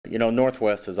You know,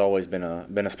 Northwest has always been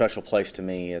a special place to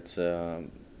me. It's a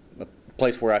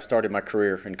place where I started my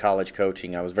career in college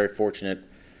coaching. I was very fortunate,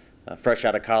 fresh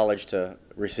out of college, to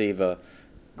receive a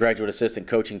graduate assistant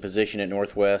coaching position at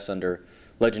Northwest under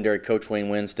legendary Coach Wayne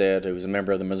Winstead, who was a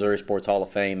member of the Missouri Sports Hall of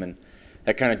Fame, and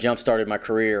that kind of jump-started my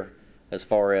career as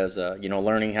far as you know,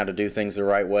 learning how to do things the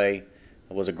right way.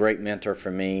 It was a great mentor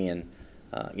for me, and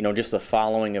you know, just the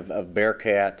following of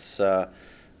Bearcats.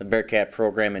 The Bearcat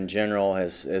program in general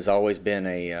has always been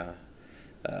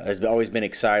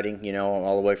exciting. You know,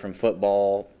 all the way from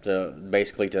football to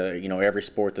basically to, you know, every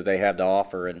sport that they have to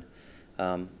offer. And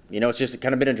you know, it's just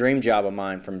kind of been a dream job of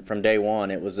mine from day one.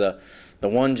 It was the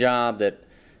one job that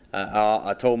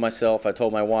I told myself, I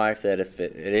told my wife that if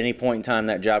at any point in time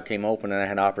that job came open and I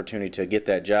had an opportunity to get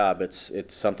that job, it's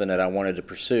something that I wanted to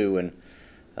pursue. And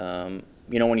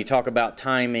you know, when you talk about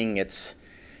timing,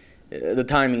 the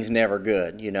timing's never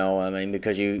good, you know. I mean,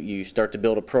 because you start to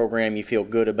build a program, you feel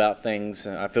good about things.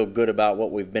 I feel good about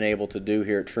what we've been able to do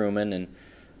here at Truman, and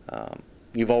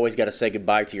you've always got to say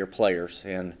goodbye to your players,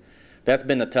 and that's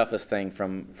been the toughest thing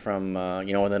from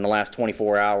you know, within the last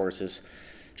 24 hours is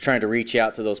trying to reach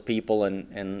out to those people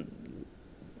and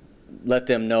let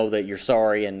them know that you're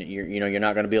sorry, and you know, you're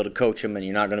not going to be able to coach them, and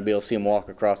you're not going to be able to see them walk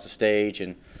across the stage,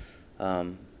 and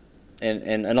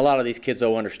a lot of these kids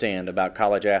don't understand about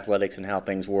college athletics and how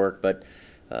things work. But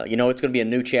you know, it's going to be a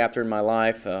new chapter in my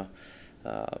life.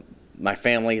 My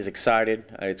family is excited.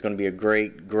 It's going to be a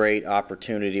great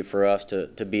opportunity for us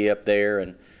to be up there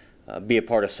and be a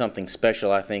part of something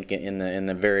special, I think, in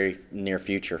the very near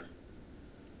future.